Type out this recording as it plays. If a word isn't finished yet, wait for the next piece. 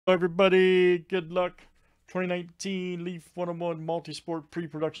Everybody, good luck. 2019 Leaf 101 Multisport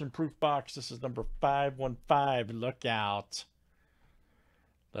Pre-Production Proof Box. This is number 515. Look out.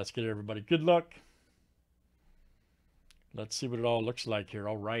 Let's get everybody good luck. Let's see what it all looks like here.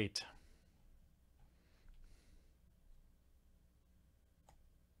 All right.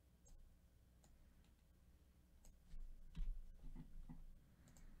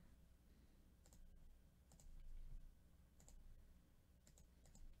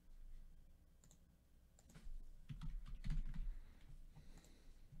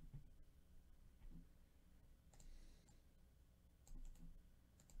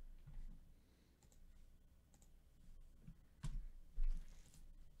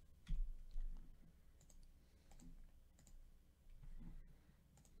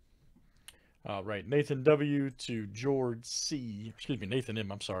 All right, Nathan W to George C. Excuse me, Nathan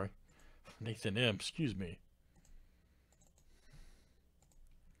M. I'm sorry. Nathan M. Excuse me.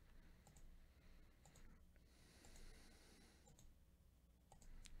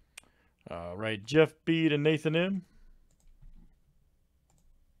 All right, Jeff B to Nathan M.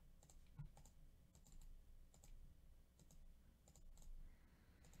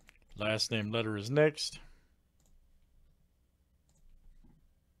 Last name letter is next.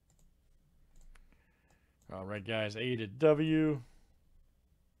 All right, guys, A to W.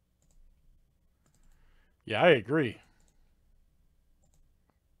 Yeah, I agree.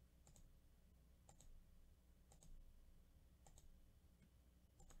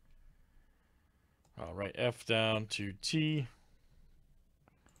 All right, F down to T.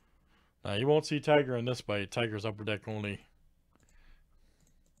 Now, you won't see Tiger in this bite. Tiger's upper deck only.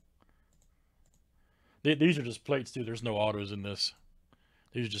 These are just plates, too. There's no autos in this.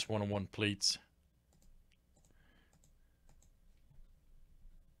 These are just one-on-one plates.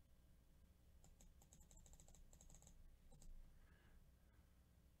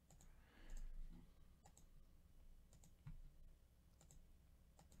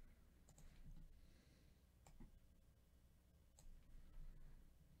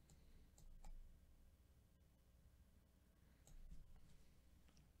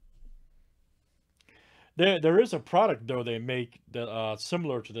 There is a product, though, they make that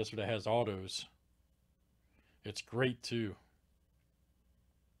similar to this, but it has autos. It's great, too.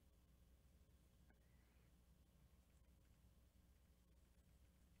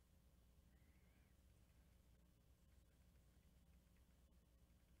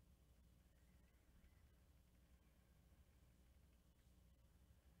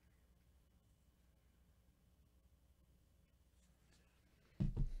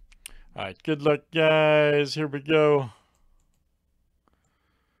 All right, good luck, guys. Here we go.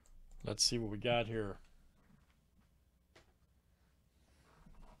 Let's see what we got here.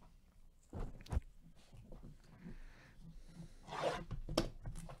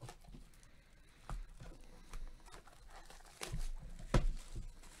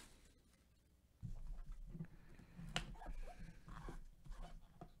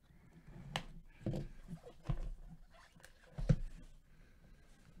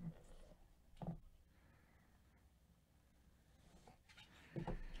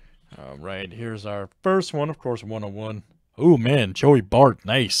 All right, here's our first one. Of course, 101. Oh, man, Joey Bart.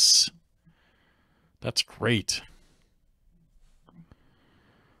 Nice. That's great.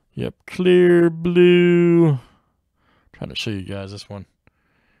 Yep, clear blue. Trying to show you guys this one.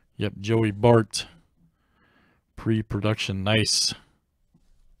 Yep, Joey Bart. Pre-production. Nice.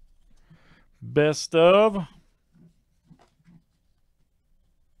 Best of. You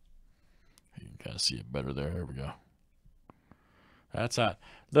can kind of see it better there. Here we go. That's hot.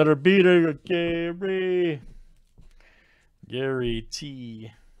 Letter B to Gary. Gary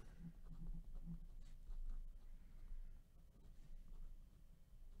T.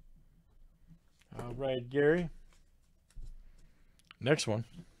 All right, Gary. Next one.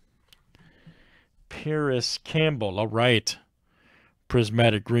 Paris Campbell. All right.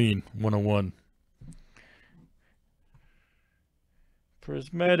 Prismatic Green, 101.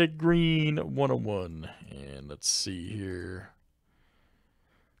 Prismatic Green, 101. And let's see here.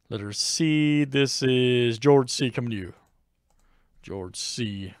 Letter C. This is George C. coming to you. George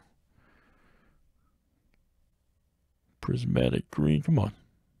C. Prismatic Green. Come on.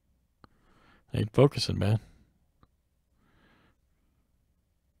 Ain't focusing, man.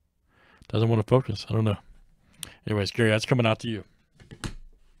 Doesn't want to focus. I don't know. Anyways, Gary, that's coming out to you.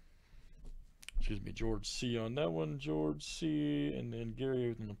 Excuse me, George C on that one. George C. And then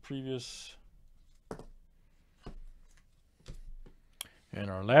Gary in the previous. And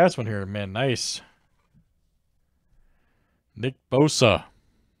our last one here, man, nice. Nick Bosa.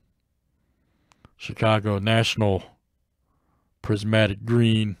 Chicago National Prismatic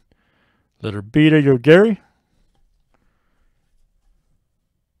green. Letter beta, yo Gary.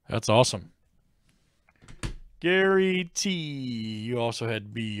 That's awesome. Gary T. You also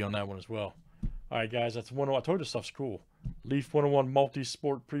had B on that one as well. All right, guys, that's 101. I told you this stuff's cool. Leaf 101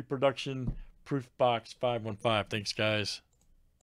 Multi-Sport Pre-Production Proof Box 515. Thanks, guys.